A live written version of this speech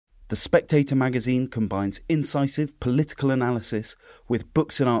The Spectator magazine combines incisive political analysis with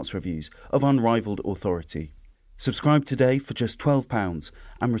books and arts reviews of unrivalled authority. Subscribe today for just £12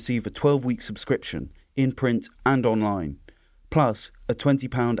 and receive a 12-week subscription in print and online, plus a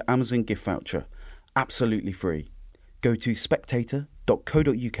 £20 Amazon gift voucher, absolutely free. Go to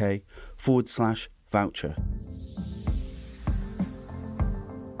spectator.co.uk/voucher.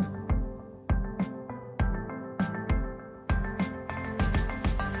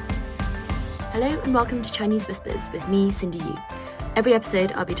 Hello and welcome to Chinese Whispers with me, Cindy Yu. Every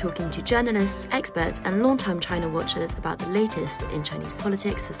episode I'll be talking to journalists, experts and long-time China watchers about the latest in Chinese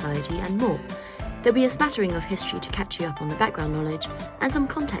politics, society and more. There'll be a smattering of history to catch you up on the background knowledge and some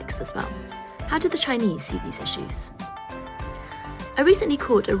context as well. How did the Chinese see these issues? I recently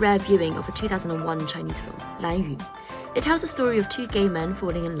caught a rare viewing of a 2001 Chinese film, Lan Yu. It tells the story of two gay men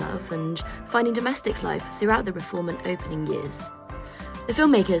falling in love and finding domestic life throughout the reform and opening years. The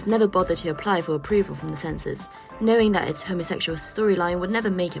filmmakers never bothered to apply for approval from the censors, knowing that its homosexual storyline would never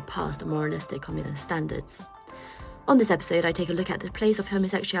make it past the moralistic communist standards. On this episode, I take a look at the place of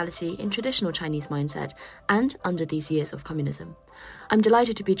homosexuality in traditional Chinese mindset and under these years of communism. I'm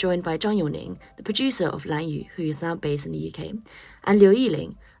delighted to be joined by Zhang Yongning, the producer of Lan Yu, who is now based in the UK, and Liu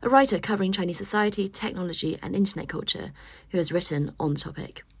Yiling, a writer covering Chinese society, technology and internet culture, who has written on the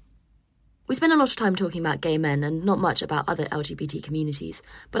topic. We spend a lot of time talking about gay men and not much about other LGBT communities,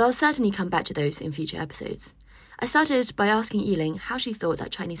 but I'll certainly come back to those in future episodes. I started by asking Yiling how she thought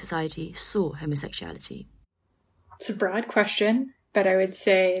that Chinese society saw homosexuality. It's a broad question, but I would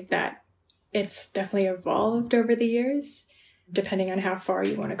say that it's definitely evolved over the years, depending on how far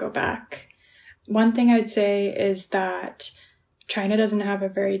you want to go back. One thing I'd say is that China doesn't have a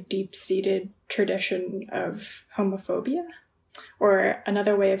very deep-seated tradition of homophobia. Or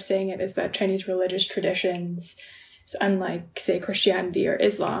another way of saying it is that Chinese religious traditions, unlike, say, Christianity or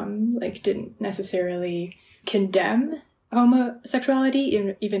Islam, didn't necessarily condemn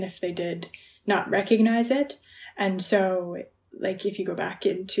homosexuality, even if they did not recognize it. And so, if you go back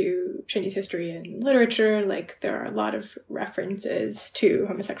into Chinese history and literature, there are a lot of references to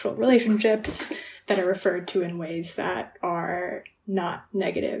homosexual relationships that are referred to in ways that are not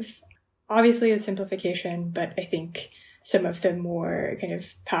negative. Obviously, it's simplification, but I think some of the more kind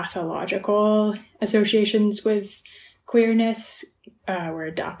of pathological associations with queerness were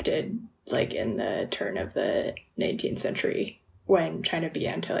adopted in the turn of the 19th century when China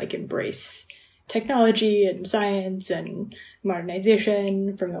began to embrace technology and science and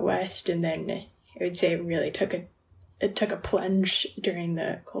modernization from the West. And then I would say it took a plunge during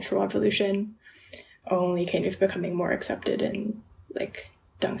the Cultural Revolution, only kind of becoming more accepted in Deng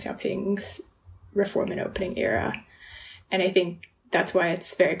Xiaoping's reform and opening era. And I think that's why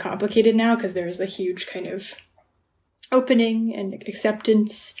it's very complicated now, because there is a huge kind of opening and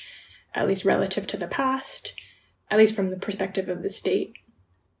acceptance, at least relative to the past, at least from the perspective of the state.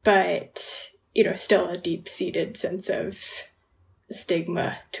 But, still a deep-seated sense of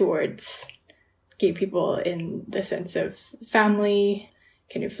stigma towards gay people in the sense of family,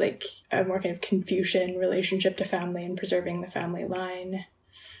 kind of a more kind of Confucian relationship to family and preserving the family line.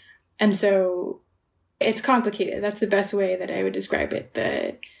 And so it's complicated. That's the best way that I would describe it.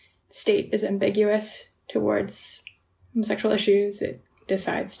 The state is ambiguous towards homosexual issues. It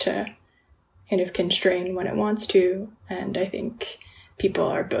decides to kind of constrain when it wants to. And I think people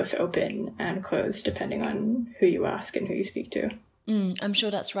are both open and closed depending on who you ask and who you speak to. I'm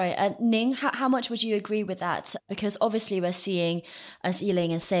sure that's right. Ning, how much would you agree with that? Because obviously we're seeing, as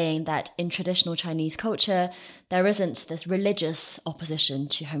Yiling is saying, that in traditional Chinese culture, there isn't this religious opposition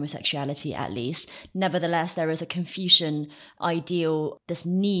to homosexuality, at least. Nevertheless, there is a Confucian ideal, this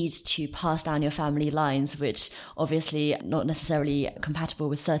need to pass down your family lines, which obviously not necessarily compatible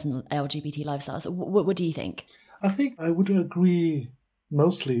with certain LGBT lifestyles. What do you think? I think I would agree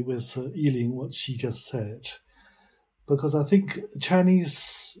mostly with Yiling, what she just said. Because I think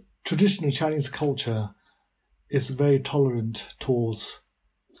traditional Chinese culture is very tolerant towards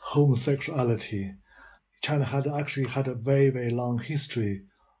homosexuality. China actually had a very, very long history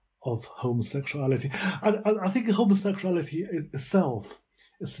of homosexuality. I think homosexuality itself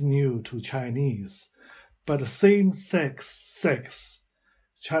is new to Chinese, but same-sex,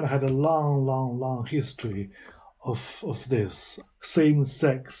 China had a long history of this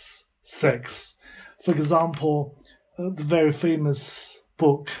same-sex sex. For example, the very famous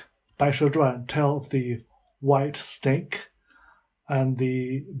book, Bai She Zhuan, tells of the white snake and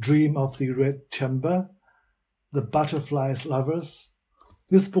the dream of the red chamber, the butterflies lovers.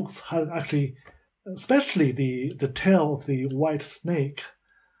 These books had actually, especially the tale of the white snake,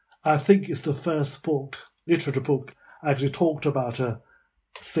 I think is the first book, literature book, actually talked about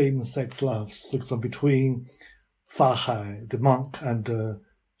same-sex loves, for example, between Fa Hai, the monk, and Xu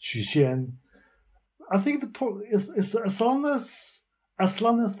Xian. I think the point is as long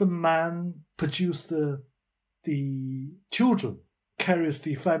as the man produces the children, carries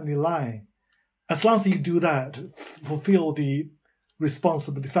the family line, as long as you do that, fulfill the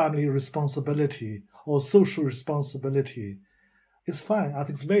family responsibility or social responsibility, it's fine. I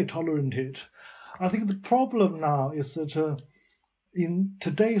think it's very tolerated. I think the problem now is that in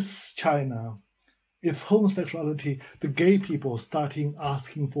today's China, if homosexuality, the gay people starting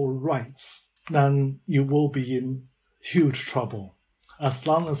asking for rights, then you will be in huge trouble. As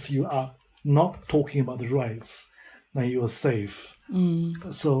long as you are not talking about the rights, then you are safe.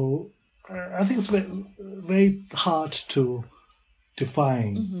 So I think it's very, very hard to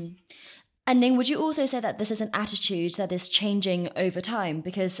define. Mm-hmm. And Ning, would you also say that this is an attitude that is changing over time?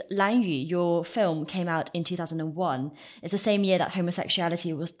 Because Lan Yu, your film, came out in 2001. It's the same year that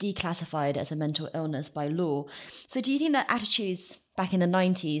homosexuality was declassified as a mental illness by law. So do you think that attitudes back in the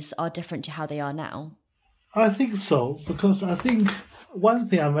 90s are different to how they are now? I think so, because I think one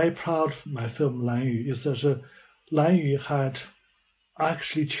thing I'm very proud of my film Lan Yu is that Lan Yu had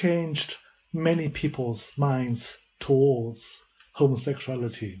actually changed many people's minds towards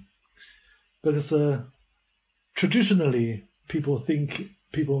homosexuality. Because traditionally,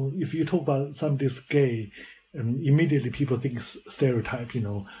 if you talk about somebody's gay, immediately people think stereotype,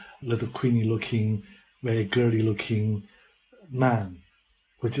 little queenie looking, very girly looking man,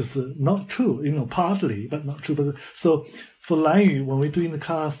 which is not true, partly, but not true. But so for Lan Yu, when we're doing the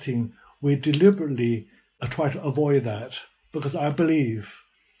casting, we deliberately try to avoid that, because I believe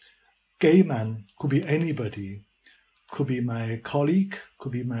gay man could be anybody. Could be my colleague,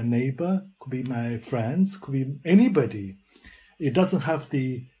 could be my neighbor, could be my friends, could be anybody. It doesn't have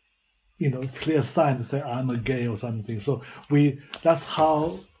the, clear sign to say I'm a gay or something. So that's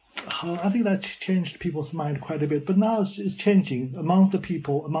how I think that changed people's mind quite a bit. But now it's changing amongst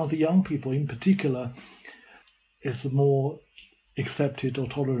the young people in particular. It's more accepted or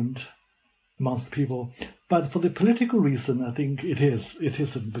tolerant amongst the people. But for the political reason, I think it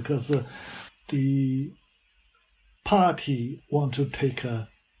isn't, because the party want to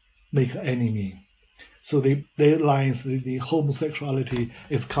make an enemy. So their lines, the homosexuality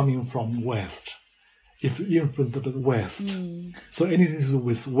is coming from West. If influenced the West. So anything to do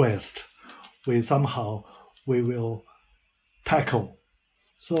with West, we will tackle.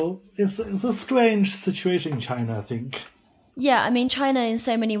 So it's a strange situation in China, I think. Yeah, I mean, China in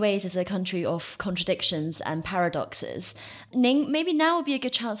so many ways is a country of contradictions and paradoxes. Ning, maybe now would be a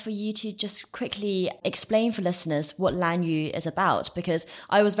good chance for you to just quickly explain for listeners what Lan Yu is about, because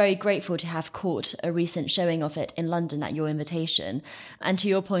I was very grateful to have caught a recent showing of it in London at your invitation. And to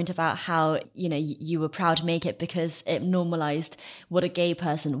your point about how, you were proud to make it because it normalized what a gay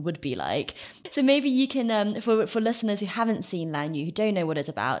person would be like. So maybe you can, for listeners who haven't seen Lan Yu, who don't know what it's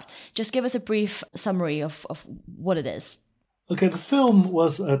about, just give us a brief summary of what it is. Okay, the film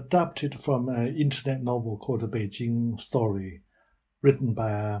was adapted from an internet novel called The Beijing Story, written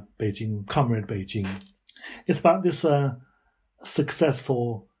by Comrade Beijing. It's about this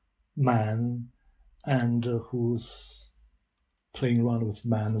successful man and who's playing around with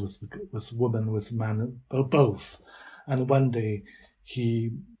man, with woman, with man, both. And one day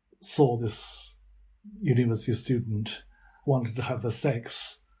he saw this university student wanted to have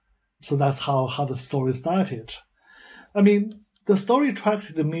sex. So that's how the story started. I mean, the story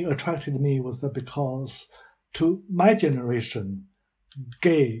attracted me was that because to my generation,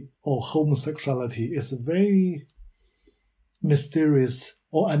 gay or homosexuality is a very mysterious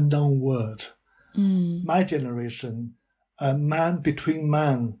or unknown word. My generation, between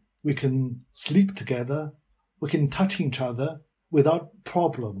man, we can sleep together, we can touch each other without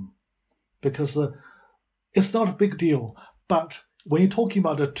problem, because it's not a big deal. But when you're talking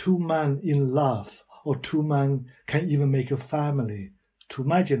about a two men in love, or two men can even make a family, to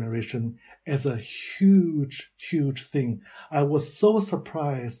my generation, is a huge, huge thing. I was so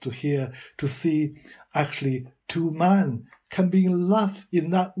surprised to see actually two men can be in love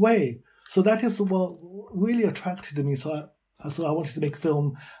in that way. So that is what really attracted me. So I wanted to make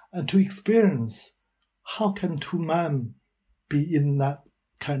film and to experience how can two men be in that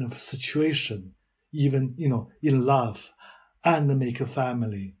kind of situation, even, in love and make a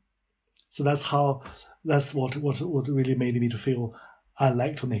family. So that's what really made me to feel I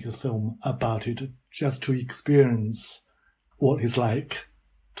like to make a film about it, just to experience what it's like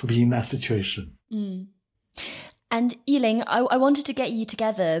to be in that situation. And Yiling, I wanted to get you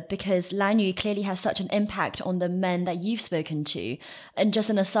together because Lan Yu clearly has such an impact on the men that you've spoken to. And just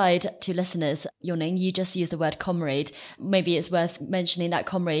an aside to listeners, Yongning, you just used the word comrade. Maybe it's worth mentioning that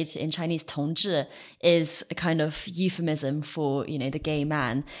comrade in Chinese, 同志, is a kind of euphemism for, the gay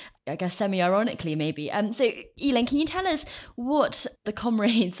man. I guess semi-ironically, maybe. So, Yiling, can you tell us what the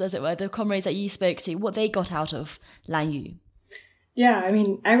comrades, as it were, the comrades that you spoke to, what they got out of Lan Yu? Yeah, I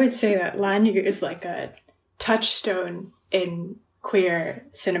mean, I would say that Lan Yu is like a touchstone in queer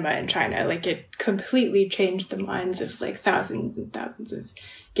cinema in China. Like, it completely changed the minds of like thousands and thousands of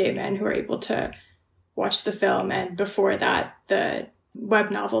gay men who were able to watch the film. And before that, the web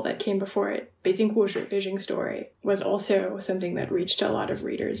novel that came before it, 北京故事, Beijing Story, was also something that reached a lot of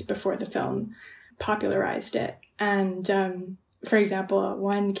readers before the film popularized it. And for example,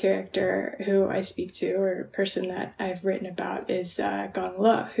 one character who I speak to, or person that I've written about, is Gang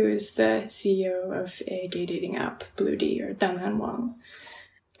Le, who is the CEO of a gay dating app, Blue D, or Danlan Wang.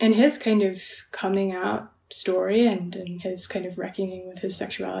 And his kind of coming out story and his kind of reckoning with his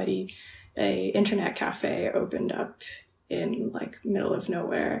sexuality, a internet cafe opened up in like middle of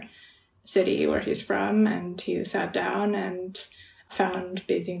nowhere city where he's from, and he sat down and found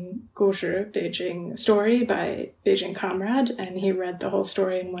Beijing 故事, Beijing Story by Beijing Comrade, and he read the whole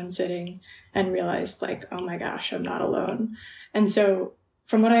story in one sitting and realized like, oh my gosh, I'm not alone. And so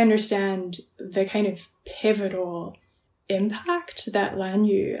from what I understand, the kind of pivotal impact that Lan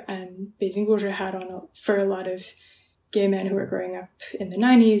Yu and Beijing 故事 had for a lot of gay men who were growing up in the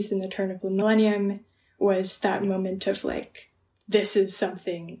 90s, in the turn of the millennium, was that moment of like, this is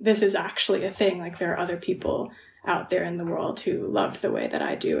actually a thing. Like, there are other people out there in the world who love the way that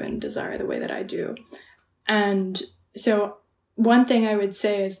I do and desire the way that I do. And so one thing I would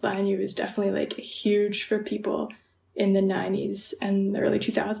say is Lan Yu is definitely like huge for people in the 90s and the early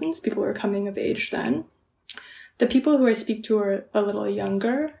 2000s. People were coming of age then. The people who I speak to are a little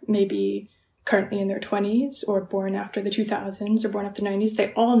younger, maybe currently in their 20s or born after the 2000s or born after the 90s.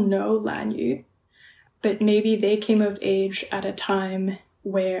 They all know Lan Yu, but maybe they came of age at a time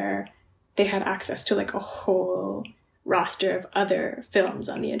where they had access to like a whole roster of other films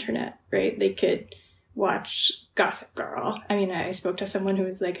on the internet, right? They could watch Gossip Girl. I mean, I spoke to someone who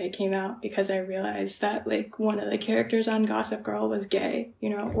was like, I came out because I realized that like one of the characters on Gossip Girl was gay,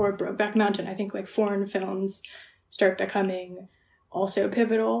 or Brokeback Mountain. I think like foreign films start becoming also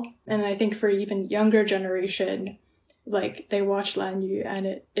pivotal. And I think for even younger generation, like they watch Lan Yu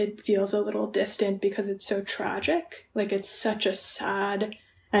and it feels a little distant because it's so tragic. Like, it's such a sad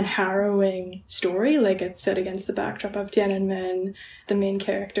and harrowing story. Like, it's set against the backdrop of Tiananmen. The main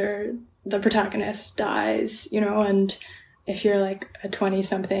character, the protagonist, dies, and if you're like a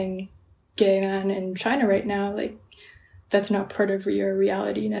 20-something gay man in China right now, like, that's not part of your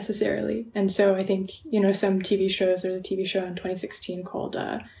reality necessarily. And so I think, some TV shows, there's a TV show in 2016 called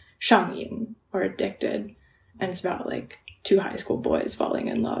Shangyin, or Addicted, and it's about like two high school boys falling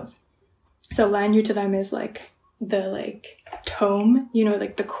in love. So Lan Yu to them is like the like tome,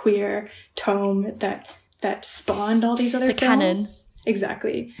 like the queer tome that spawned all these other films. Canon.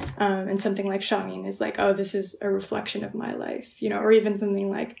 Exactly. And something like Shangyin is like, oh, this is a reflection of my life, or even something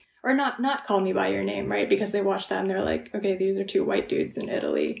like, or not Call Me By Your Name, right? Because they watch that and they're like, okay, these are two white dudes in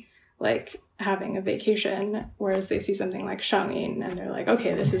Italy, like having a vacation. Whereas they see something like Shangyin and they're like,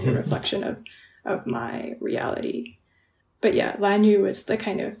 okay, this is a reflection of my reality. But yeah, Lan Yu was the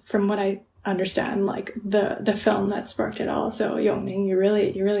kind of, from what I understand, like the film that sparked it all. So Yongning, you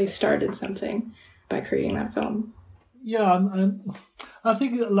really started something by creating that film. Yeah, and I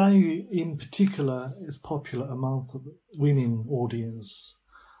think Lan Yu in particular is popular amongst the women audience.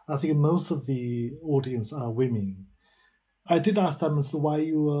 I think most of the audience are women. I did ask them as to why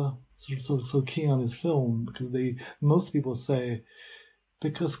you were so keen on this film, because most people say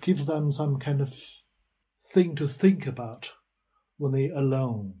because it gives them some kind of thing to think about when they're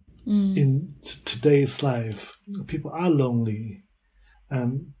alone. In today's life, people are lonely,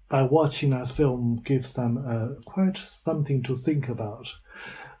 and by watching that film gives them quite something to think about.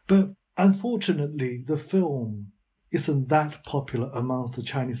 But unfortunately, the film isn't that popular amongst the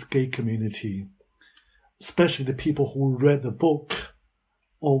Chinese gay community, especially the people who read the book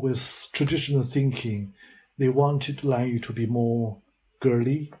or with traditional thinking. They wanted Lan Yu to be more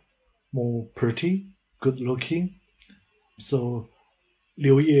girly, more pretty, good looking. So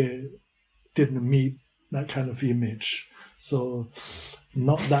Liu Ye didn't meet that kind of image. So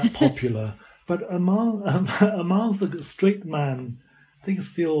not that popular. But amongst the straight man, I think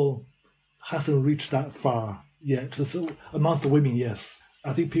still hasn't reached that far yet. So amongst the women, yes.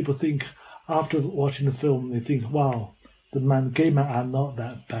 I think people think, after watching the film, they think, wow, the gay men are not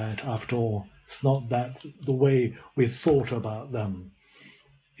that bad after all. It's not that the way we thought about them.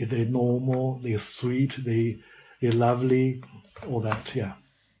 They're normal, they're sweet, they're lovely, all that, yeah.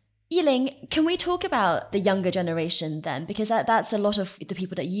 Yiling, can we talk about the younger generation then? Because that's a lot of the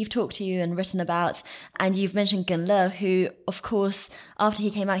people that you've talked to and written about. And you've mentioned Geng Le, who, of course, after he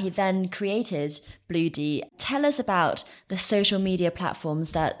came out, he then created Bloody. Tell us about the social media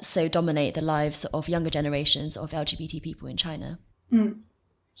platforms that so dominate the lives of younger generations of LGBT people in China.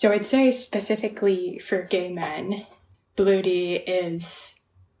 So I'd say specifically for gay men, Bloody is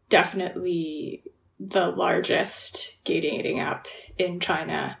definitely the largest gay dating app in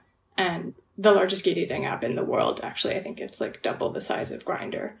China. And the largest gay dating app in the world, actually. I think it's like double the size of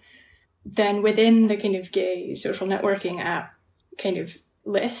Grindr. Then within the kind of gay social networking app kind of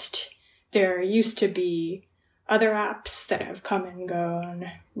list, there used to be other apps that have come and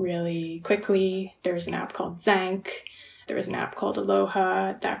gone really quickly. There's an app called Zank. There was an app called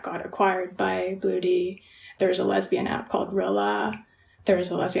Aloha that got acquired by Bloody. There's a lesbian app called Rilla.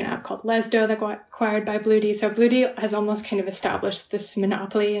 There's a lesbian app called Lesdo that got acquired by Bloody. So Bloody has almost kind of established this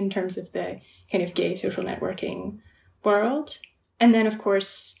monopoly in terms of the kind of gay social networking world. And then, of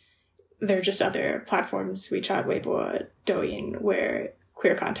course, there are just other platforms, WeChat, Weibo, Douyin, where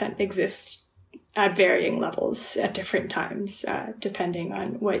queer content exists at varying levels at different times, depending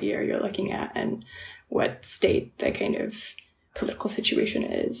on what year you're looking at and what state the kind of political situation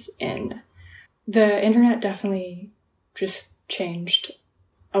is in. The internet definitely just changed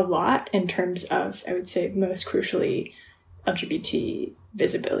a lot in terms of, I would say, most crucially, LGBT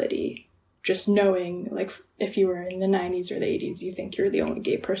visibility. Just knowing, like, if you were in the 90s or the 80s, you think you're the only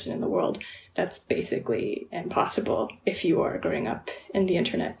gay person in the world. That's basically impossible if you are growing up in the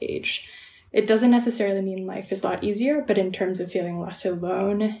internet age. It doesn't necessarily mean life is a lot easier, but in terms of feeling less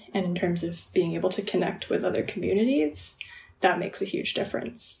alone and in terms of being able to connect with other communities, that makes a huge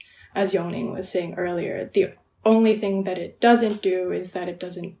difference. As Yongning was saying earlier, the only thing that it doesn't do is that it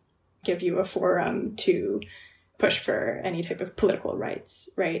doesn't give you a forum to push for any type of political rights,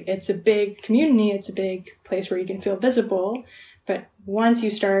 right? It's a big community. It's a big place where you can feel visible. But once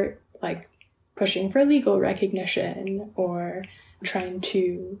you start like pushing for legal recognition or trying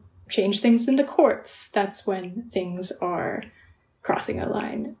to change things in the courts, that's when things are crossing a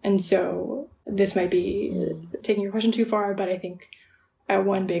line. And so this might be taking your question too far, but I think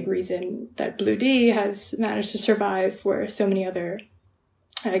one big reason that Bloody has managed to survive where so many other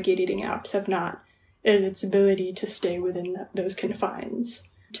gay dating apps have not is its ability to stay within those confines,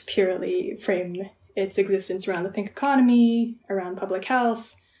 to purely frame its existence around the pink economy, around public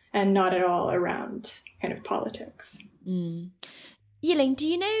health, and not at all around kind of politics. Yiling, do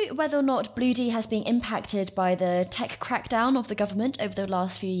you know whether or not Bloody has been impacted by the tech crackdown of the government over the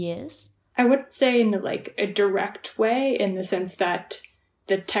last few years? I wouldn't say in like a direct way, in the sense that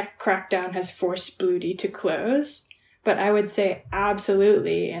the tech crackdown has forced Bloody to close, but I would say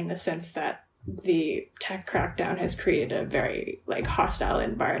absolutely in the sense that the tech crackdown has created a very like hostile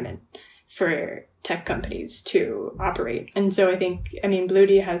environment for tech companies to operate. And so I mean,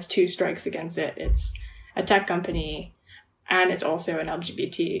 Bloody has two strikes against it. It's a tech company and it's also an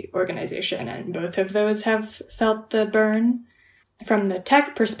LGBT organization, and both of those have felt the burn. From the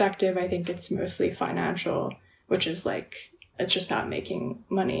tech perspective, I think it's mostly financial, which is like, it's just not making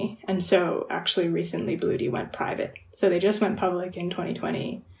money. And so actually recently Bloody went private. So they just went public in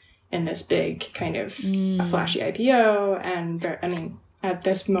 2020 in this big kind of a flashy IPO. And I mean, at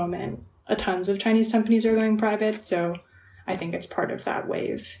this moment, tons of Chinese companies are going private. So I think it's part of that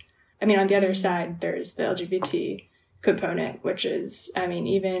wave. I mean, on the other side, there's the LGBT component, which is, I mean,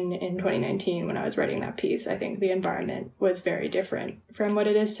 even in 2019, when I was writing that piece, I think the environment was very different from what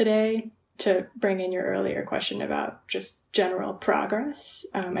it is today. To bring in your earlier question about just general progress,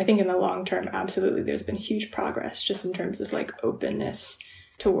 I think in the long term, absolutely, there's been huge progress just in terms of like openness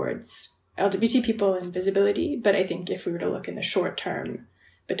towards LGBT people and visibility. But I think if we were to look in the short term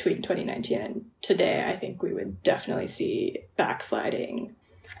between 2019 and today, I think we would definitely see backsliding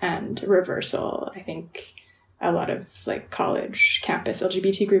and reversal. I think a lot of like college campus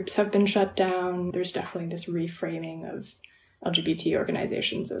LGBT groups have been shut down. There's definitely this reframing of LGBT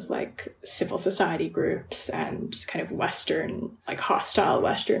organizations as like civil society groups and kind of Western, like hostile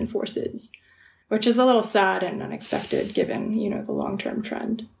Western forces, which is a little sad and unexpected given, you know, the long-term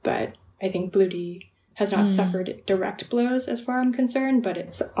trend. But I think Bloody has not suffered direct blows as far as I'm concerned, but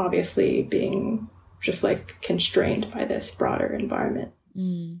it's obviously being just like constrained by this broader environment.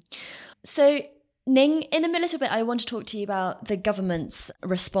 So Ning, in a little bit, I want to talk to you about the government's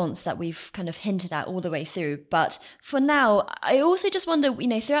response that we've kind of hinted at all the way through. But for now, I also just wonder,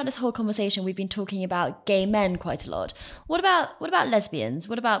 throughout this whole conversation, we've been talking about gay men quite a lot. What about lesbians?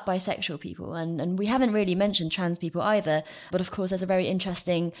 What about bisexual people? And we haven't really mentioned trans people either. But of course, there's a very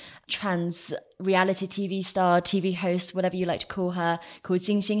interesting trans reality TV star, TV host, whatever you like to call her, called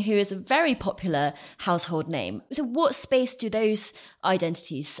Jinxing, who is a very popular household name. So what space do those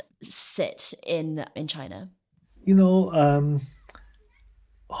identities sit in China?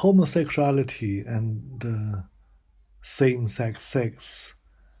 Homosexuality and same-sex sex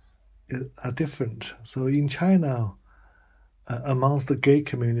are different. So in China, amongst the gay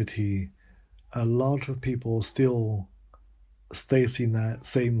community, a lot of people still stays in that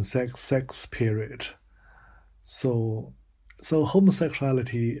same-sex sex period. So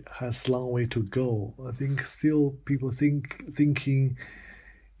homosexuality has a long way to go. I think still people thinking,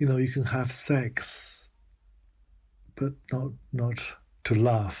 you can have sex, but not to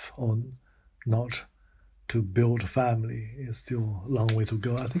love or not to build family. It's still a long way to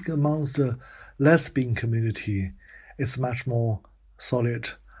go. I think amongst the lesbian community, it's much more solid,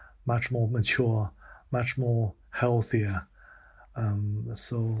 much more mature, much more healthier. China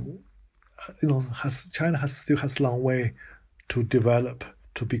still has a long way to develop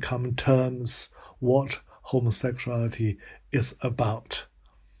to become terms what homosexuality is about.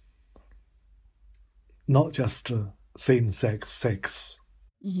 Not just same-sex sex.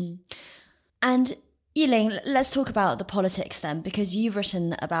 Mm-hmm. And Yiling, let's talk about the politics then, because you've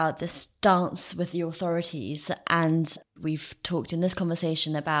written about this dance with the authorities, and we've talked in this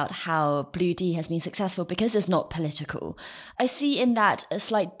conversation about how Blue D has been successful because it's not political. I see in that a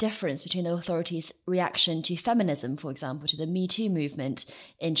slight difference between the authorities' reaction to feminism, for example, to the Me Too movement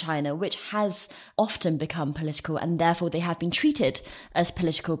in China, which has often become political, and therefore they have been treated as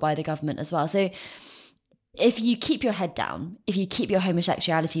political by the government as well. So if you keep your head down, if you keep your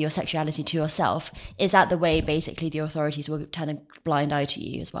homosexuality, your sexuality to yourself, is that the way basically the authorities will turn a blind eye to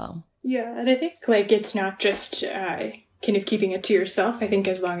you as well? Yeah, and I think it's not just kind of keeping it to yourself. I think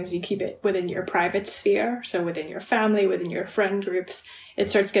as long as you keep it within your private sphere, so within your family, within your friend groups, it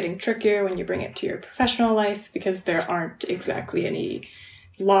starts getting trickier when you bring it to your professional life, because there aren't exactly any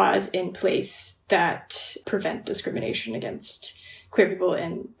laws in place that prevent discrimination against queer people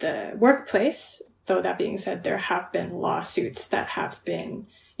in the workplace. Though that being said, there have been lawsuits that have been,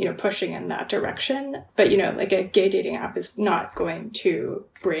 pushing in that direction. But, a gay dating app is not going to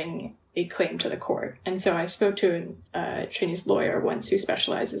bring a claim to the court. And so I spoke to a Chinese lawyer once who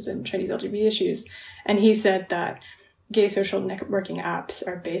specializes in Chinese LGBT issues, and he said that gay social networking apps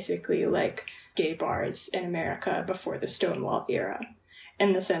are basically like gay bars in America before the Stonewall era,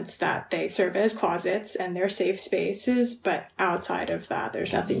 in the sense that they serve as closets and they're safe spaces, but outside of that,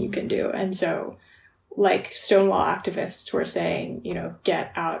 there's nothing you can do. And so, like Stonewall activists were saying,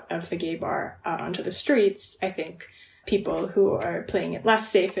 get out of the gay bar, out onto the streets, I think people who are playing it less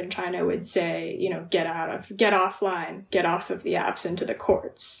safe in China would say, get offline, get off of the apps into the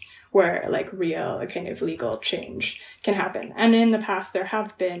courts, where real kind of legal change can happen. And in the past, there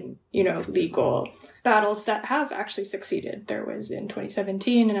have been, legal battles that have actually succeeded. There was in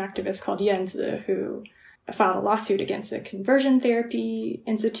 2017 an activist called Yanzi who filed a lawsuit against a conversion therapy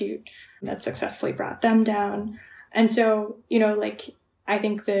institute that successfully brought them down. And so, I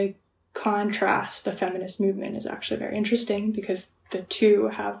think the contrast, the feminist movement, is actually very interesting because the two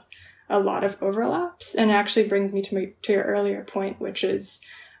have a lot of overlaps, and it actually brings me to your earlier point, which is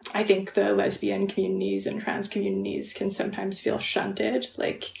I think the lesbian communities and trans communities can sometimes feel shunted.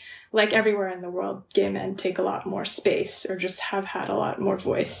 Like everywhere in the world, gay men take a lot more space or just have had a lot more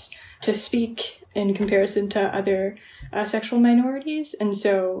voice to speak in comparison to other sexual minorities. And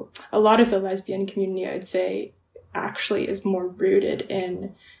so a lot of the lesbian community, I'd say, actually is more rooted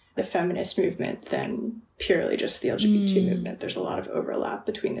in the feminist movement than purely just the LGBT movement. There's a lot of overlap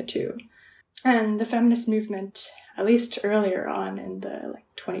between the two. And the feminist movement, at least earlier on in the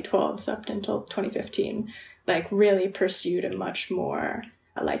 2012s up until 2015, really pursued a much more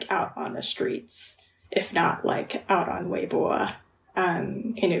out on the streets, if not out on Weibo,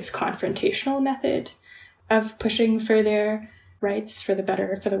 kind of confrontational method of pushing for their rights, for the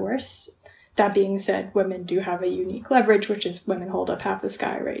better or for the worse. That being said, women do have a unique leverage, which is women hold up half the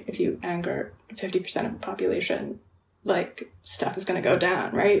sky, right? If you anger 50% of the population, stuff is going to go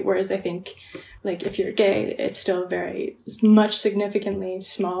down, right? Whereas I think, if you're gay, it's still very much significantly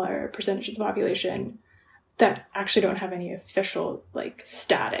smaller percentage of the population that actually don't have any official,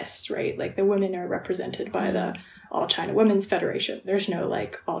 status, right? The women are represented by the All China Women's Federation. There's no,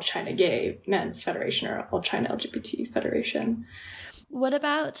 All China Gay Men's Federation or All China LGBT Federation. What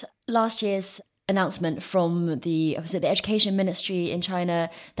about last year's announcement from the education ministry in China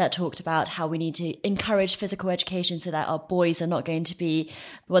that talked about how we need to encourage physical education so that our boys are not going to be,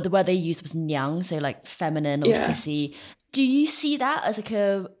 well, the word they used was nyang, so like feminine or sissy. Do you see that as like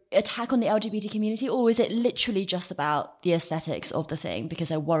a attack on the LGBT community, or is it literally just about the aesthetics of the thing because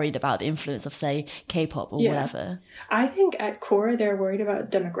they're worried about the influence of, say, K-pop or whatever? I think at core they're worried about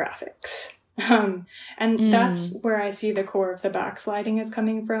demographics. And that's where I see the core of the backsliding is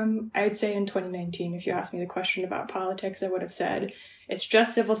coming from. I would say in 2019, if you asked me the question about politics, I would have said it's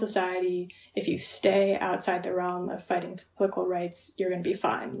just civil society. If you stay outside the realm of fighting for political rights, you're going to be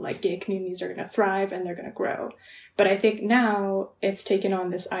fine. Like, gay communities are going to thrive and they're going to grow. But I think now it's taken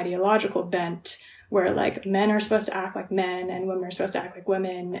on this ideological bent where like men are supposed to act like men and women are supposed to act like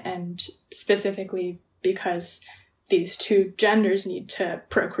women, and specifically because these two genders need to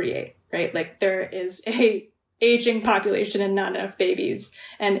procreate. Right? Like, there is a aging population and not enough babies.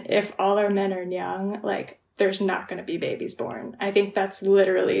 And if all our men are young, like, there's not going to be babies born. I think that's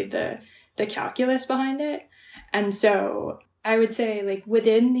literally the calculus behind it. And so I would say, like,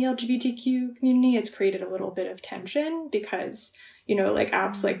 within the LGBTQ community, it's created a little bit of tension because, you know, like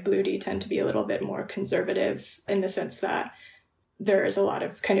apps like Bluedy tend to be a little bit more conservative in the sense that there is a lot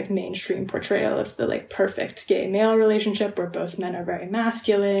of kind of mainstream portrayal of the like perfect gay male relationship where both men are very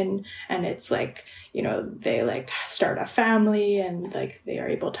masculine, and it's like, you know, they like start a family and like they are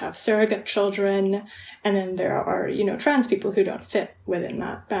able to have surrogate children. And then there are, you know, trans people who don't fit within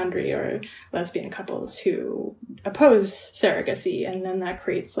that boundary, or lesbian couples who oppose surrogacy. And then that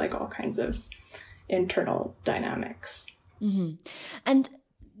creates like all kinds of internal dynamics. Mm-hmm. And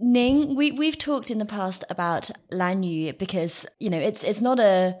Ning, we've talked in the past about Lan Yu because, you know, it's not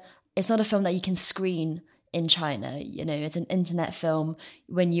a film that you can screen in China. You know, it's an internet film.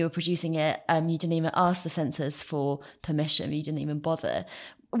 When you were producing it, you didn't even ask the censors for permission. You didn't even bother.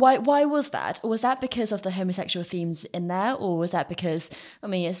 Why was that? Or was that because of the homosexual themes in there? Or was that because, I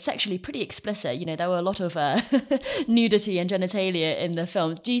mean, it's sexually pretty explicit. You know, there were a lot of nudity and genitalia in the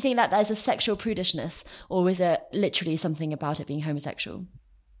film. Do you think that there's a sexual prudishness, or is it literally something about it being homosexual?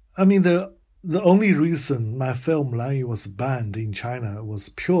 I mean, the only reason my film Lan Yu was banned in China was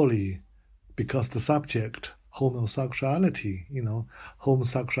purely because the subject, homosexuality, you know,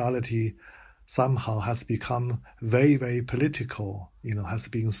 homosexuality somehow has become very, very political, you know, has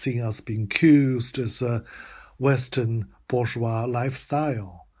been seen as being accused as a Western bourgeois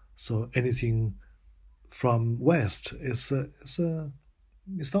lifestyle. So anything from West is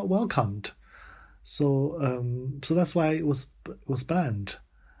not welcomed. So that's why it was banned.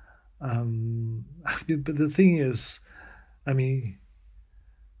 But the thing is, I mean,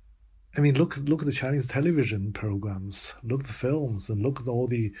 look at the Chinese television programs, look at the films, and look at all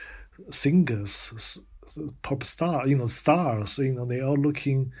the singers, pop star, you know, stars, you know, they are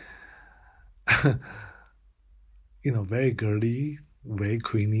looking, you know, very girly, very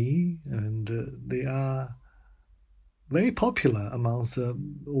queeny, and they are very popular amongst the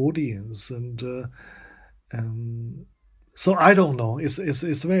audience, and so I don't know. It's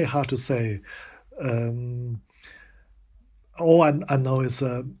very hard to say. All I know is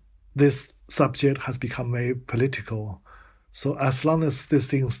this subject has become very political. So as long as this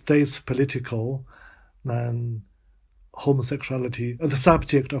thing stays political, then homosexuality, the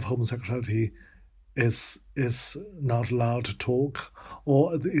subject of homosexuality, is not allowed to talk,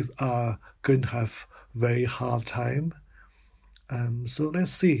 or are going to have very hard time. So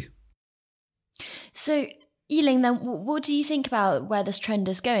let's see. So, Yiling, then what do you think about where this trend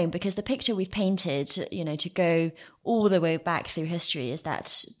is going? Because the picture we've painted, you know, to go all the way back through history is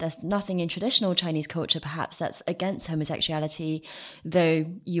that there's nothing in traditional Chinese culture, perhaps, that's against homosexuality, though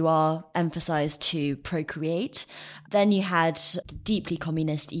you are emphasized to procreate. Then you had deeply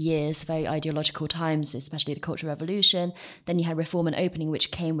communist years, very ideological times, especially the Cultural Revolution. Then you had Reform and Opening,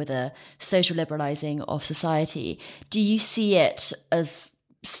 which came with a social liberalizing of society. Do you see it as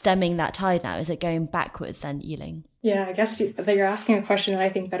stemming that tide now? Is it going backwards then, Yiling? Yeah, I guess that you're asking a question that I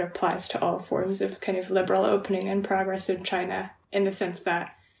think that applies to all forms of kind of liberal opening and progress in China, in the sense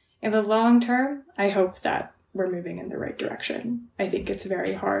that in the long term, I hope that we're moving in the right direction. I think it's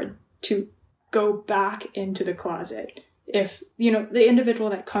very hard to go back into the closet. If, you know, the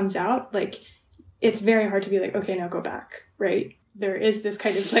individual that comes out, like, it's very hard to be like, okay, now go back, right? There is this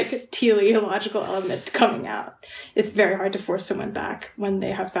kind of like teleological element coming out. It's very hard to force someone back when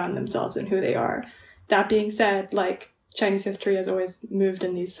they have found themselves in who they are. That being said, like, Chinese history has always moved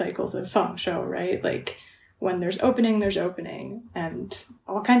in these cycles of feng shui, right? Like, when there's opening, and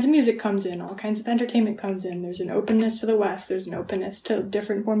all kinds of music comes in, all kinds of entertainment comes in. There's an openness to the West, there's an openness to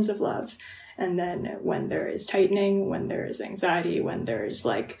different forms of love. And then when there is tightening, when there is anxiety, when there's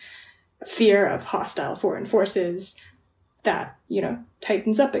like fear of hostile foreign forces, that,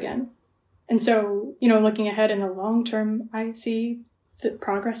 tightens up again. And so, looking ahead in the long term, I see that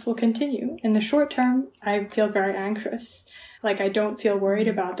progress will continue. In the short term, I feel very anxious. I don't feel worried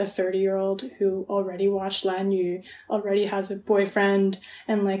about the 30-year-old who already watched Lan Yu, already has a boyfriend,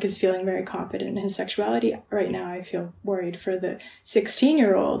 and is feeling very confident in his sexuality. Right now, I feel worried for the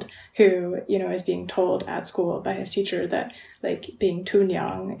 16-year-old who, is being told at school by his teacher that being too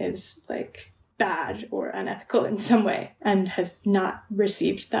young is bad or unethical in some way, and has not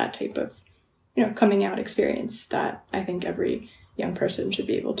received that type of, coming out experience that I think every young person should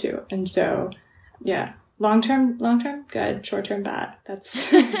be able to. And so, yeah. Long term, good. Short term, bad.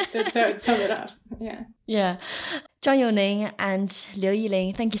 That's how I'd sum it up. Yeah. Yeah. Zhang Youning and Liu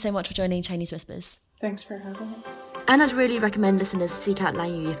Yiling, thank you so much for joining Chinese Whispers. Thanks for having us. And I'd really recommend listeners seek out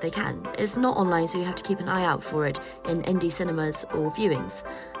Lan Yu if they can. It's not online, so you have to keep an eye out for it in indie cinemas or viewings.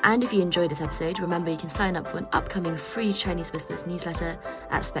 And if you enjoyed this episode, remember you can sign up for an upcoming free Chinese Whispers newsletter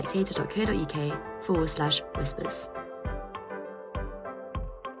at spectator.co.uk/whispers.